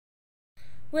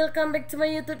Welcome back to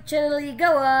my YouTube channel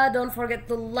Igawa. Don't forget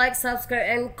to like, subscribe,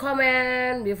 and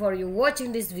comment before you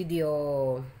watching this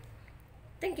video.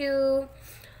 Thank you.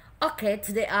 Okay,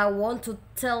 today I want to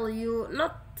tell you,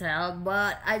 not tell,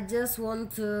 but I just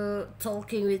want to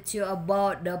talking with you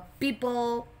about the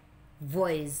people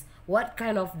voice. What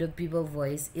kind of the people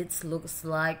voice? It looks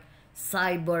like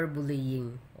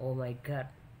cyberbullying. Oh my god.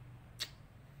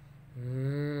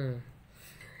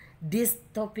 This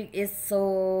topic is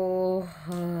so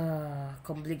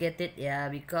complicated, yeah,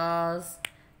 because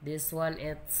this one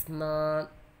it's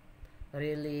not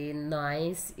really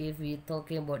nice if we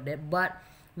talking about that, but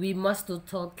we must to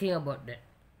talking about that.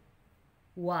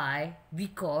 Why?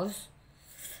 Because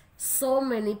so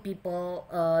many people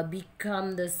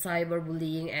become the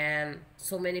cyberbullying, and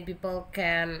so many people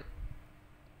can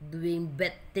doing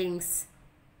bad things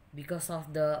because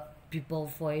of the people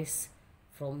voice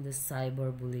from the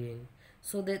cyberbullying.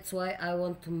 So that's why I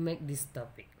want to make this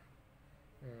topic.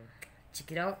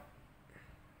 Check it out.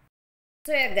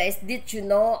 So yeah guys, did you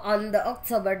know on the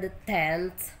October the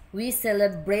 10th we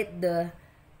celebrate the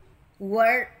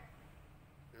World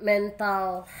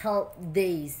Mental Health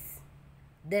Days.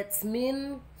 That's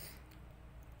mean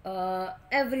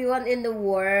everyone in the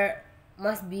world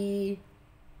must be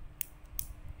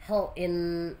health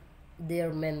in their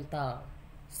mental.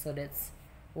 So that's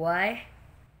why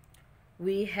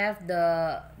we have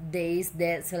the days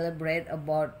that celebrate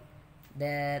about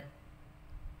that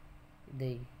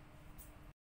day.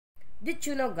 Did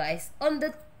you know guys, on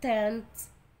the 10th,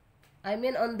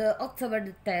 on the October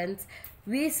the 10th,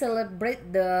 we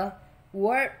celebrate the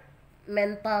World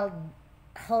Mental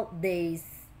Health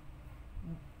Days.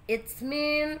 It's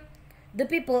mean the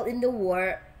people in the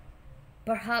world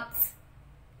perhaps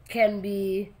can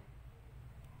be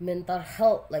mental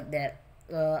health like that.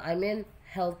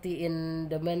 Healthy in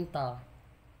the mental.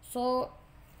 So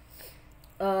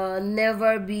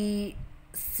never be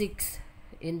sick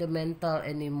in the mental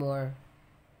anymore.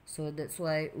 So that's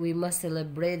why we must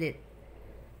celebrate it.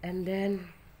 And then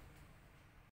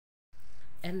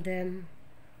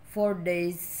 4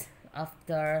 days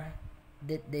after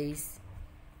that days,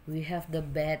 we have the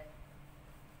bad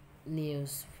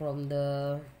news from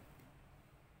the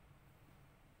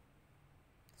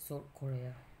South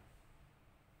Korea.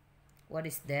 What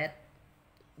is that?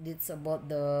 It's about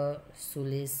the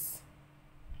Sulis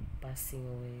passed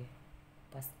away.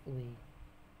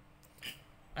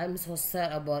 I'm so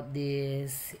sad about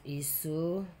this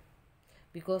issue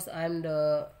because I'm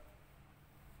the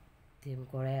Team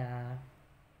Korea.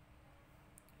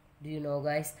 Do you know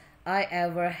guys, I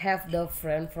ever have the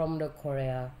friend from the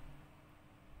Korea,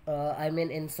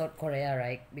 in South Korea,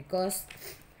 right? Because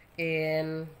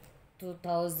in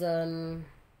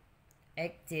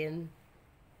 2018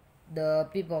 the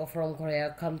people from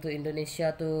Korea come to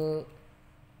Indonesia to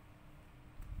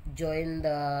join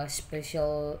the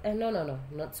special no,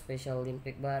 not special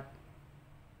Olympic, but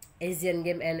Asian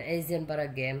game and Asian para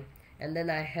game. And then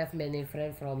I have many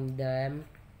friends from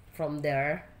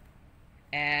there,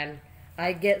 and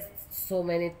I get so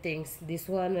many things. This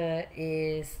one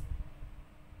is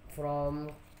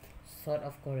from South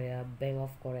of Korea, Bank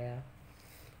of Korea.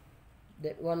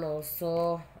 That one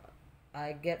also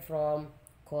I get from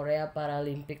Korea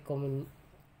Paralympic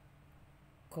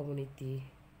community.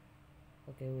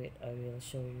 Okay, wait, I will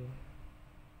show you.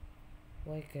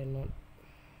 Why cannot?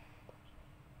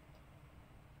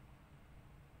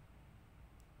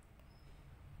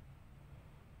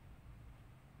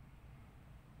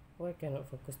 Why cannot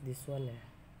focus this one?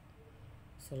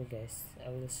 Sorry guys, I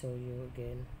will show you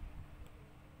again.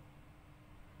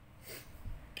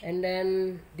 And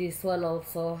then this one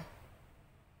also.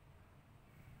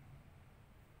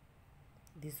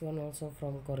 This one also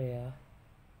from Korea.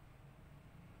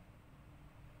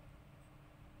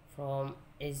 From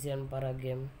Asian Para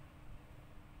Game.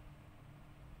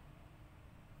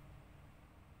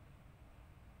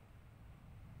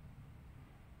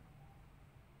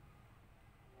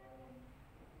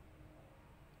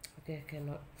 Okay, I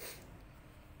cannot.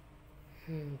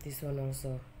 This one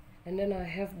also. And then I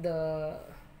have the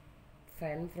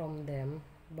fan from them,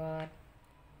 but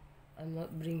I'm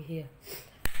not bring here.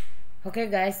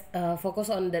 Okay guys, focus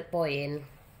on that point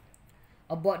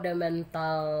about the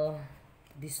mental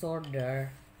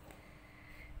disorder.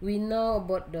 We know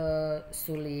about the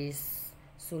Sulis.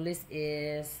 Sulis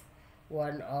is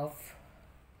one of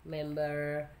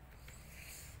member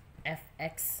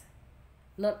FX,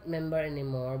 not member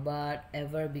anymore, but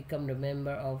ever become the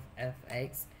member of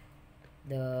FX,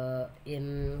 the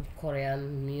in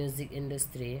Korean music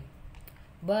industry.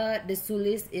 But the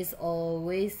Sulis is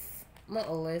always not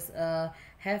always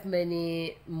have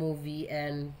many movie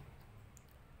and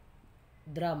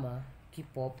drama,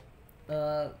 K-pop,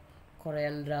 uh,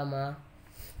 Korean drama.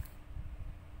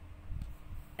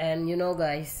 And you know,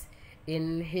 guys,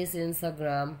 in his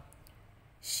Instagram,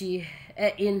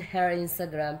 in her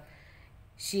Instagram,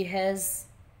 she has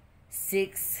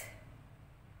 6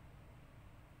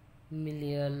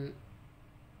 million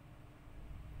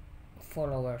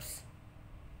followers.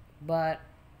 But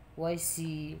why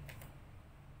she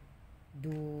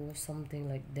do something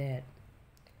like that?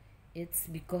 It's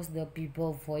because the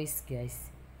people voice,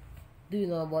 guys. Do you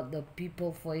know about the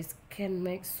people voice can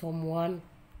make someone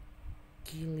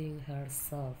killing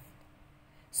herself?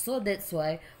 So that's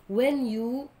why when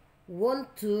you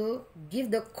want to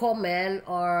give the comment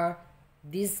or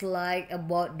dislike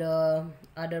about the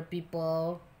other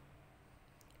people,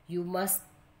 you must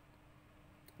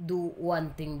do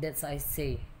one thing that I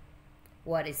say.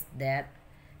 What is that?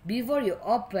 Before you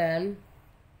open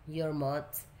your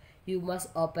mouth, you must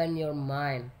open your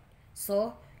mind.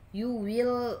 So you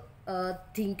will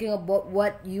thinking about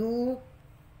what you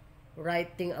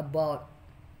writing about.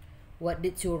 What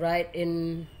did you write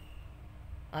in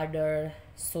other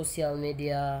social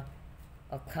media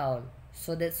account?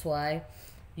 So that's why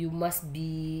you must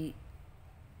be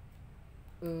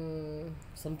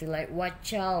something like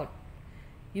watch out.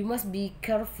 You must be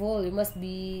careful. You must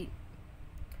be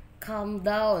calm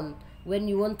down when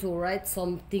you want to write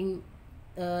something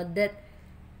that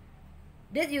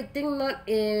you think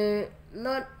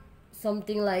not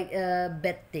something like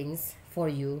bad things for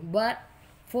you, but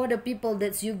for the people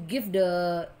that you give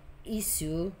the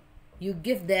issue, you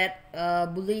give that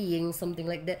bullying, something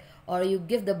like that, or you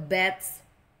give the bad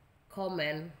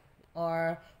comment,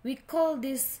 or we call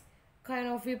this kind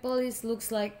of people is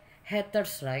looks like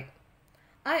haters, right?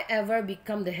 I ever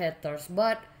become the haters,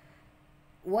 but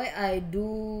why I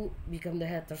do become the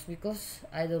haters? Because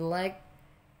I don't like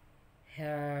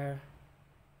her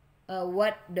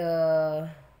what the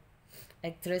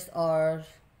actress or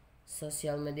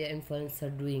social media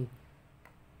influencer doing.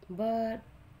 But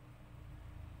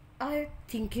I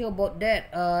thinking about that.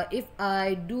 If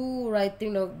I do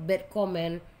writing a bad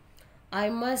comment, I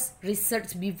must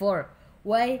research before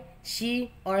why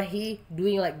she or he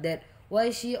doing like that.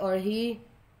 Why she or he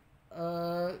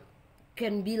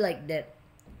can be like that.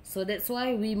 So that's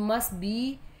why we must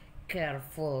be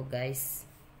careful, guys.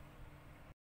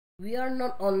 We are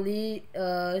not only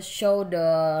show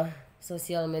the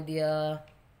social media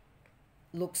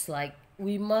looks like,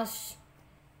 we must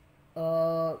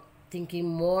thinking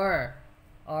more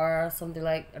or something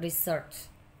like research.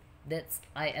 That's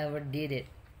I ever did it.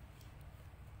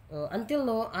 Until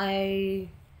now I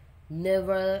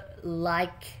never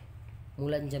like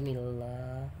Mulan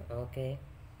Jamila. Okay,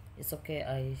 it's okay.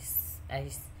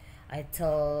 I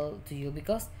tell to you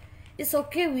because it's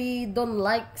okay. We don't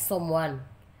like someone.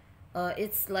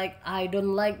 It's like I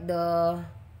don't like the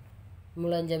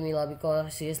Mulan Jamila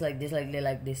because she is like this, like that,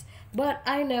 like this. But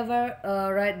I never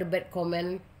write the bad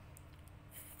comment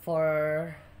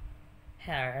for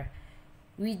her.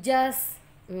 We just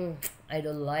I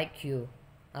don't like you.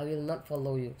 I will not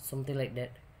follow you. Something like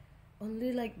that.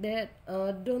 Only like that.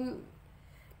 Don't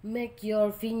make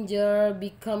your finger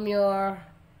become your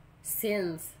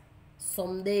sins.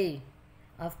 Someday,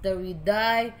 after we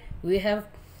die, we have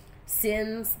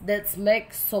sins that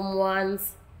make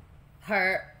someone's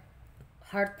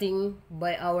hurting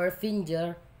by our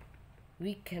finger.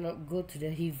 We cannot go to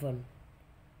the heaven.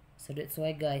 So that's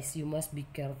why, guys, you must be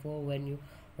careful when you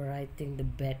writing the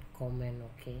bad comment.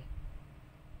 Okay.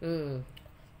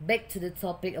 Back to the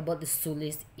topic about the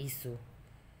Sulis issue.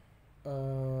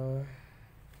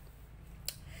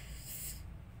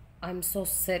 I'm so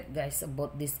sad, guys,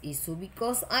 about this issue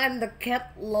because I'm the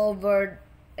cat lover,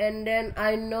 and then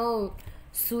I know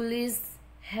Sulis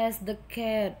has the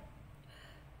cat.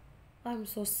 I'm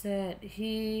so sad.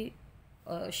 She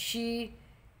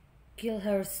killed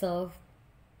herself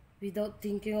without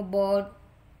thinking about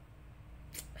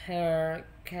her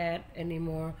cat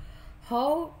anymore.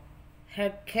 How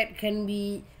her cat can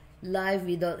be live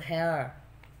without her?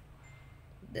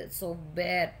 That's so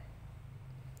bad.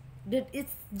 That it's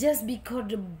just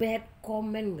because the bad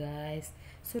comment, guys.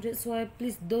 So that's why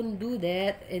please don't do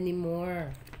that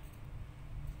anymore.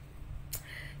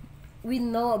 We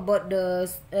know about the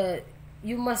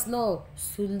you must know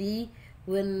Suli,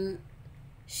 when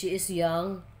she is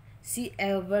young, she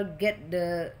ever get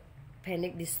the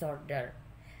panic disorder,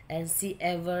 and she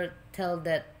ever tell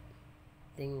that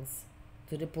things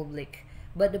to the public,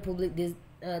 but the public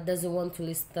doesn't want to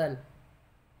listen.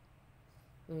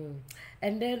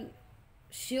 And then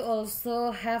she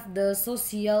also have the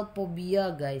social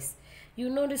phobia, guys. You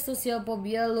know the social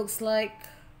phobia looks like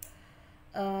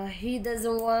he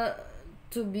doesn't want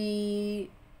to be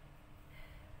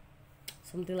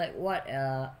something like what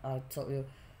I told you.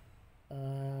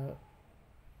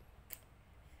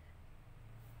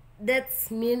 That's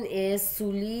mean is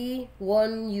Suli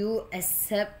want you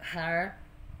accept her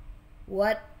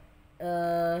what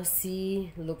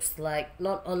she looks like,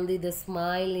 not only the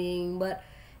smiling, but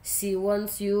she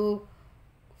wants you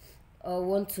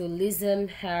want to listen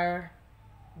her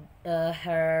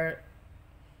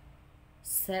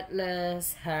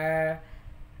sadness, her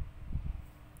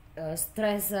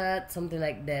stressed, something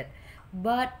like that.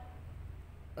 But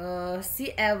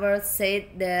she ever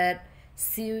said that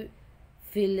she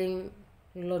feeling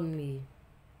lonely.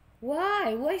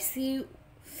 Why she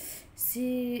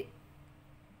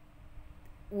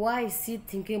why is she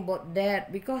thinking about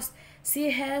that? Because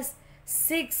she has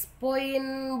 6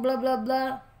 point blah blah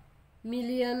blah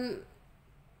million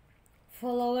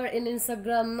follower in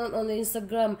Instagram. Not only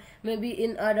Instagram, maybe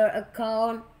in other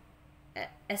account,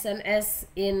 SNS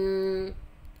in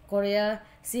Korea.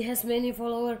 She has many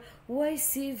follower. Why is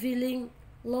she feeling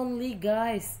lonely,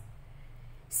 guys?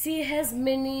 She has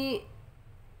many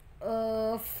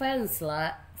fans,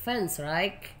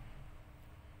 right?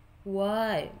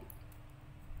 Why?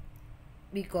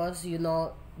 Because you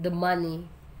know the money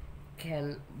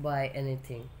can buy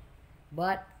anything,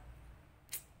 but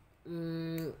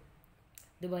the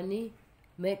money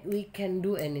make we can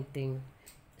do anything.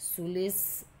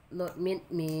 Sulis not meet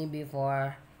me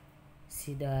before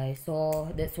she die,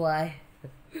 so that's why.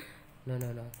 No.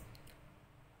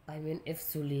 I mean, if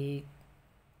Suli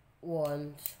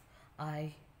wants,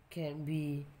 I can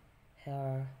be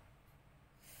her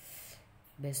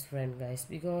best friend, guys,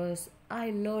 because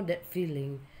I know that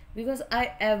feeling, because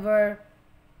I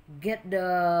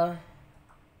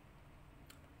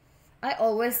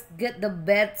always get the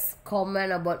bad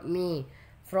comment about me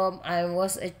from I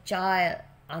was a child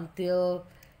until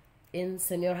in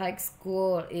senior high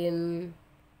school, in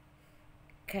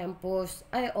campus.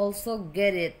 I also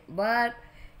get it, but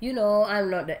you know I'm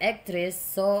not the actress,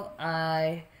 so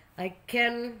I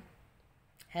can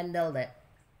handle that.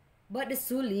 But the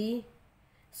Suli,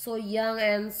 so young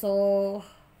and so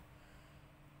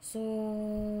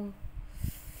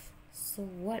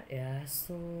what, yeah,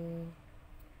 so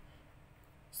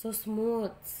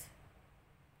smooth.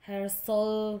 Her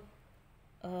soul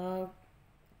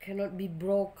cannot be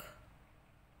broke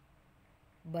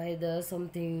by the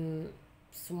something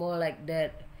small like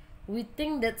that. We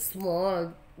think that's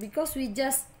small because we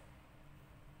just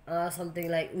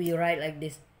something like we write like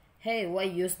this. Hey, why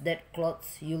use that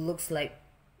clothes? You looks like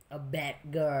a bad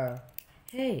girl.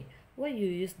 Hey, why you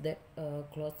use that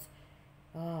clothes?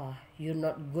 You're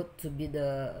not good to be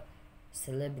the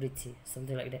celebrity,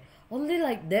 something like that. Only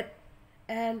like that,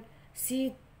 and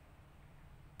she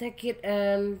take it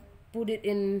and put it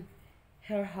in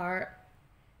her heart,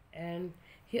 and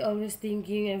he always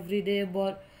thinking every day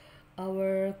about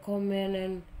our comment.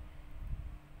 And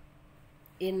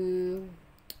in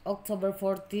October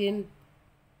 14,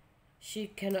 she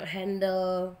cannot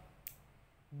handle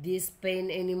this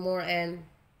pain anymore, and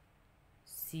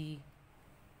she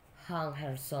hung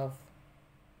herself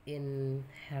in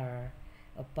her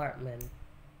apartment.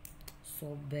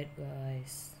 So bad,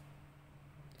 guys.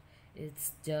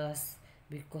 It's just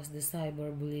because the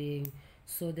cyberbullying.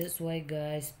 So that's why,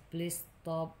 guys, please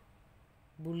stop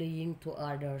bullying to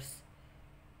others.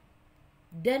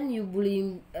 Then you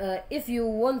bullying, if you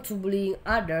want to bullying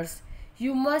others,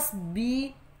 you must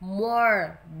be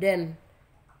more than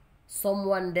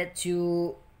someone that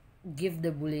you give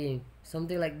the bullying,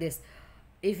 something like this.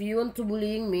 If you want to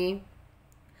bullying me,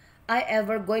 I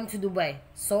ever going to Dubai.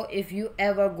 So if you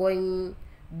ever going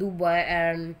Dubai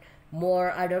and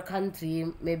more other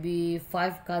country, maybe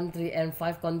 5 country and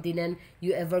 5 continent,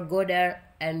 you ever go there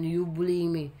and you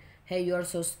bullying me, hey, you are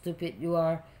so stupid, you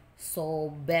are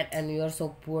so bad, and you are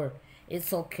so poor,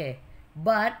 it's okay.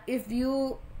 But if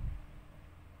you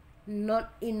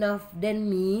not enough than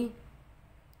me,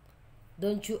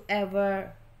 don't you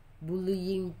ever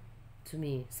bullying to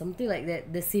me, something like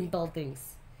that, the simple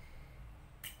things.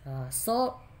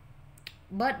 So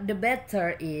but the best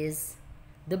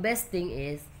thing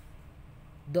is,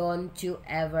 don't you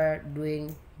ever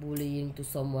doing bullying to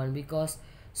someone, because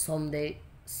someday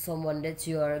someone that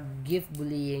you are give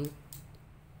bullying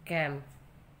can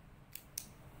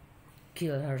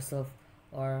kill herself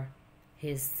or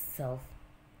his self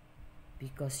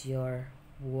because your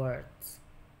words.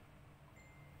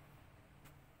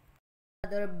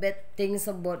 Other bad things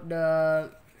about the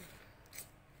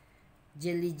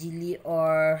jelly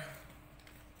or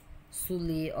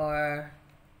Suli or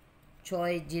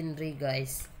Choi Jinri,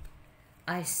 guys.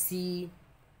 I see,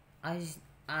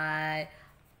 I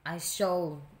I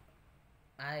saw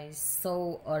I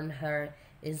saw on her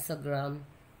Instagram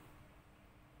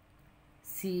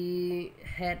she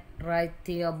had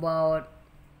writing about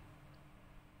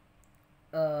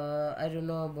I don't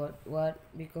know about what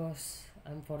because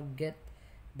I forget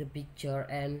the picture,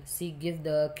 and she give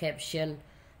the caption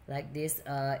like this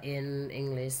in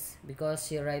English because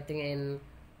she writing in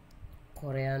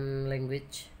Korean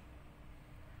language.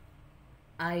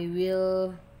 I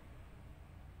will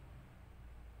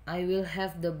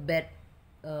have the bedtime.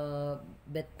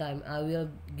 I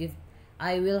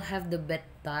will have the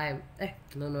bedtime.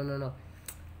 No.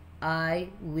 I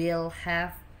will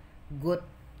have good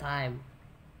time.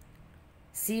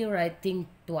 She writing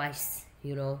twice,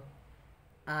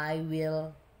 I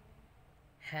will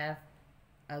have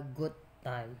a good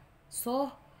time.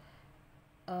 So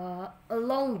a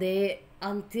long day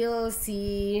until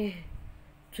she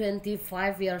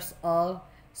 25 years old,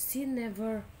 she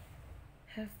never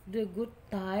have the good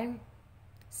time.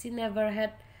 She never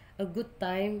had a good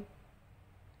time,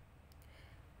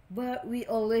 but we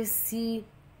always see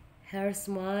her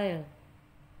smile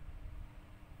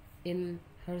in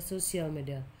her social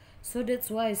media. So that's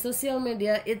why social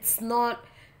media, it's not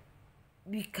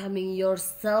becoming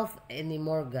yourself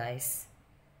anymore, guys.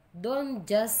 Don't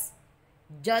just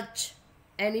judge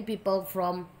any people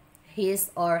from his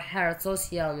or her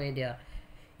social media.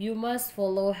 You must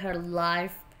follow her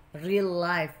life, real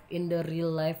life, in the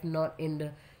real life, not in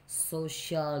the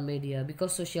social media,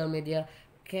 because social media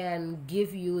can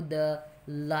give you the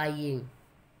lying.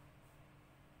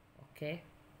 Okay.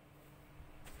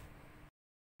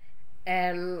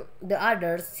 And the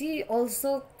other, she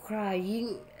also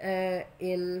crying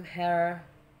in her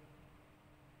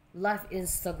live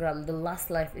Instagram, the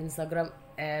last live Instagram.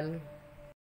 And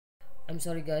I'm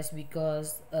sorry guys,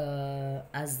 because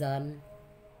azan,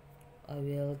 I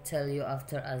will tell you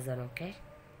after azan. Okay.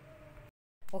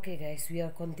 Okay guys, we are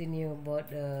continue about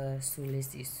the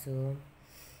Sulis issue.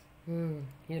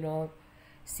 You know,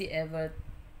 she ever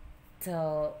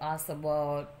tell us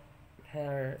about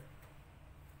her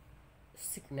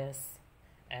sickness,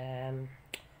 and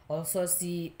also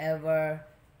she ever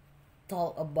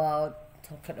talked about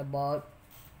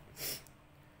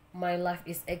my life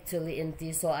is actually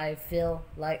empty, so I feel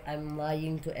like I'm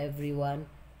lying to everyone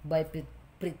by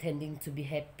pretending to be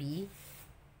happy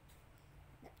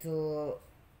to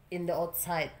in the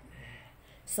outside.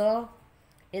 So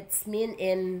it's mean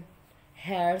in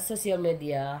her social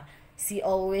media, she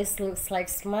always looks like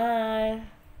smile,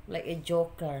 like a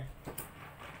joker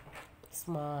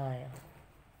smile,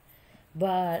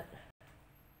 but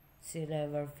she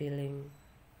never feeling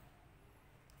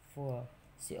full.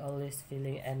 She always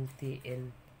feeling empty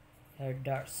in her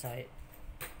dark side,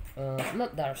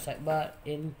 not dark side, but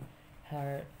in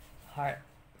her heart,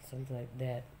 something like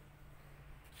that.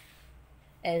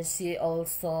 And she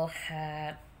also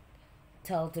had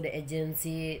tell to the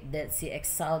agency that she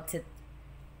excited,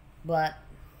 but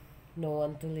no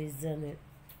one to listen it.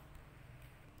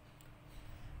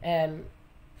 And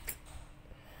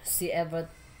she ever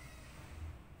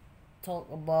talk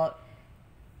about,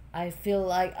 I feel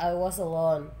like I was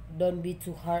alone, don't be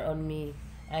too hard on me,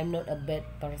 I'm not a bad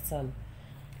person.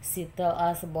 She tell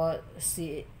us about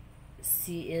she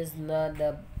is not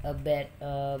a bad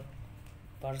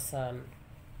person.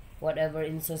 Whatever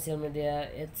in social media,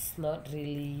 it's not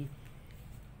really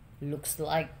looks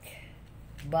like,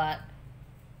 but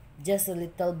just a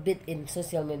little bit in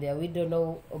social media, we don't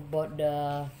know about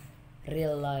the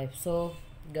real life. So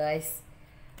guys,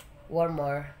 one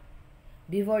more,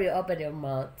 before you open your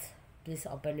mouth, please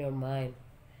open your mind.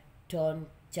 Don't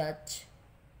judge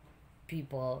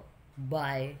people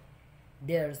by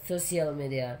their social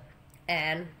media.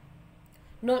 And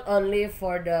not only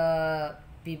for the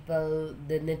people,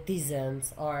 the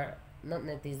netizens, or not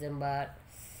netizen, but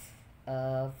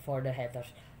for the haters,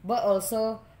 but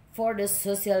also for the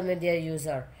social media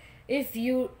user. If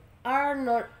you are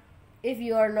not, if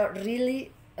you are not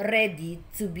really ready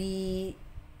to be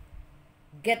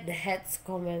get the heads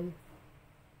comment,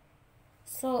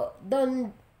 so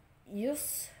don't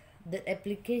use the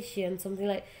application, something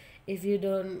like, if you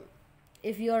don't,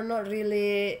 if you are not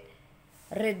really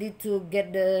ready to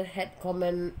get the head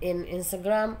comment in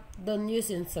Instagram, don't use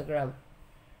Instagram.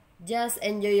 Just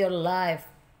enjoy your life.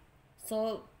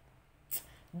 So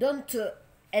don't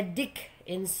addict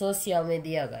in social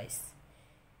media, guys.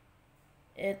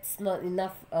 It's not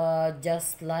enough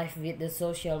just live with the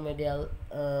social media,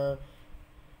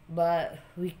 but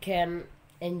we can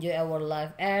enjoy our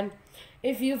life. And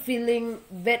if you feeling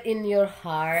bad in your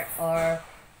heart, or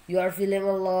you are feeling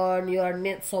alone, you are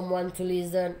need someone to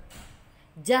listen,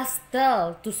 just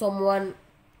tell to someone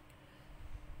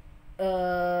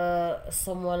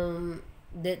someone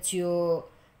that you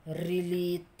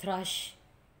really trust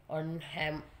on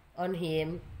him, on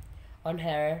him, on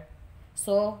her,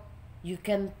 so you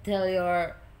can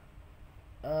tell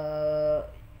uh,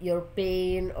 your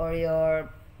pain or your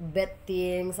bad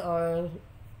things or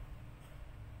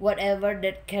whatever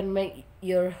that can make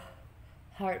your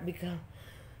heart become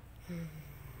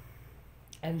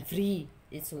I'm free,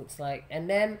 it looks like. And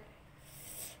then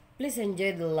please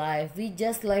enjoy the life. We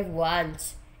just live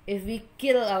once. If we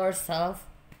kill ourselves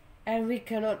and we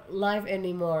cannot live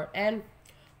anymore. And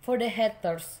for the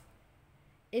haters,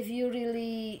 if you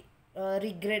really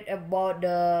regret about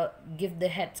the give the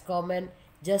hate comment,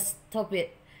 just stop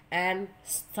it and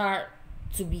start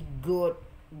to be good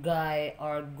guy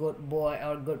or good boy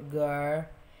or good girl.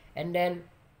 And then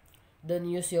don't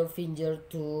use your finger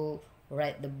to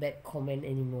write the bad comment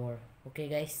anymore, okay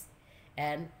guys?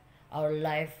 And our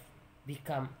life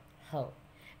become hell,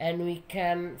 and we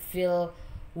can feel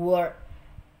what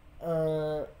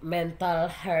mental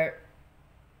health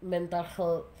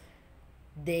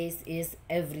days is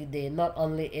every day, not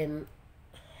only in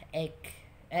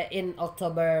in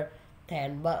October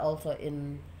 10 but also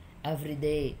in every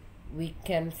day. We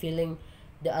can feeling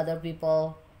the other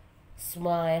people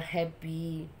smile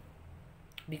happy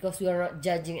because we are not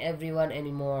judging everyone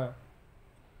anymore.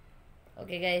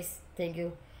 Okay guys, thank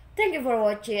you for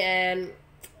watching. And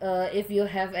if you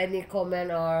have any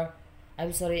comment, or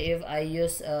I'm sorry if I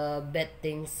use bad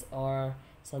things or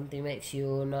something makes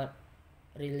you not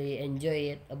really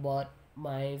enjoy it about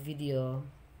my video,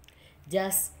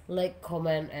 just like,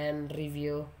 comment and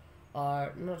review,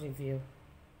 or not review.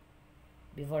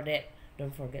 Before that,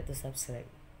 don't forget to subscribe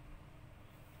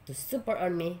to support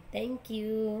on me. Thank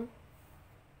you.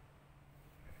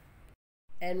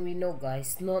 And we know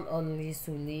guys, not only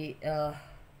Suli,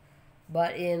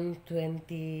 but in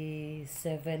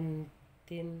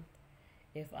 2017,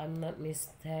 if I'm not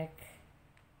mistaken,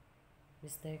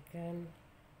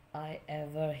 I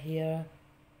ever hear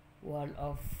one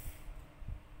of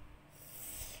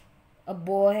a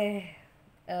boy,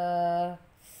 a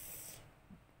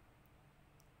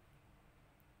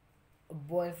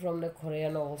boy from the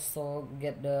Korean also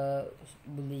get the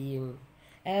bullying.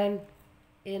 And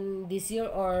in this year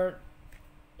or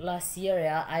last year,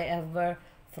 yeah, I ever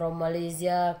from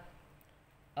Malaysia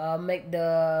make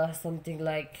the something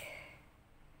like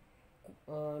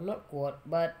not quote,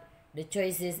 but the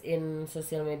choices in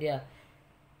social media.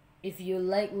 If you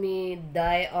like me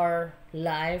die or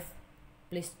live,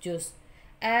 please choose.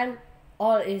 And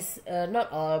all is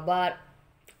not all, but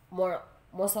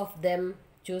most of them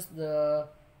choose the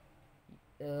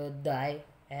die.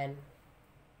 And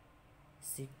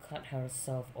she cut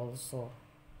herself also.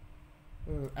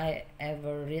 I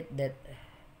ever read that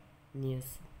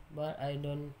news, but I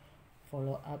don't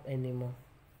follow up anymore.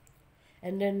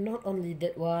 And then not only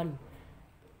that one,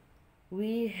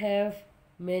 we have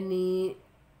many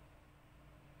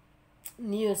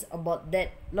news about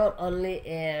that, not only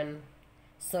in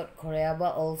South Korea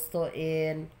but also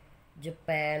in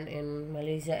Japan, in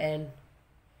Malaysia, and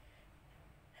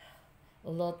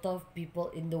a lot of people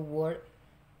in the world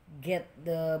get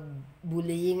the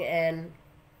bullying and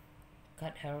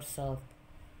cut herself.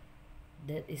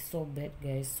 That is so bad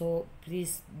guys, so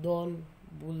please don't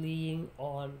bullying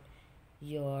on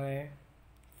your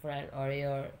friend or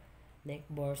your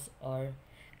neighbors or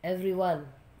everyone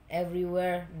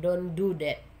everywhere. Don't do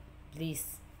that,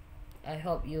 please. I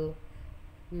hope you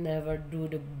never do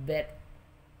the bad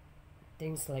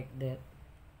things like that.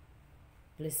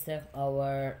 Please save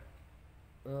uh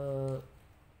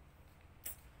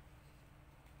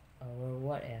our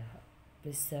what, yeah,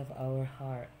 please save our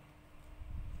heart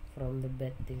from the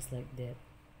bad things like that.